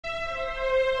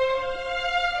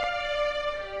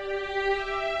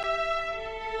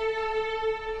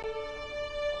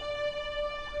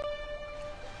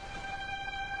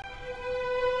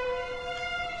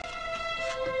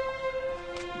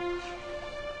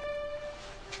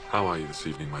How are you this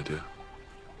evening, my dear?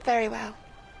 Very well.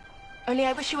 Only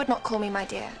I wish you would not call me my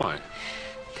dear. Why?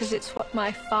 Because it's what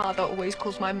my father always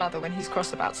calls my mother when he's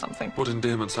cross about something. What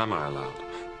endearments am I allowed?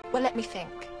 Well, let me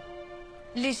think.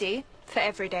 Lizzie for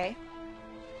every day,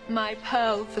 my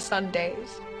Pearl for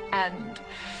Sundays, and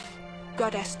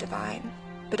Goddess divine,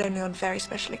 but only on very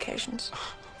special occasions.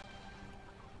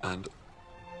 And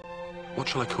what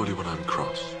shall I call you when I'm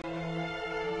cross?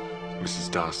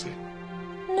 Mrs. Darcy?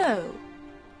 No.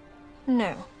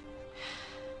 No.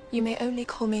 You may only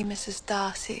call me Mrs.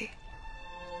 Darcy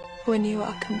when you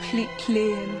are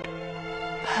completely and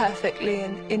perfectly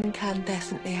and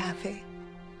incandescently happy.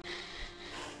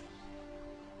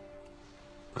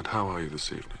 And how are you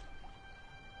this evening,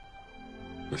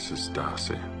 Mrs.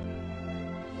 Darcy?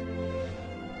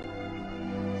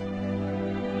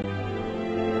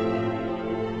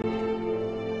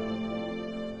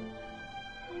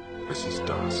 Mrs.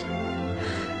 Darcy.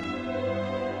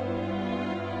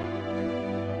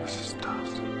 Mrs.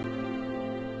 Darcy.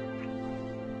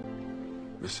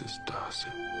 Mrs.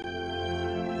 Darcy.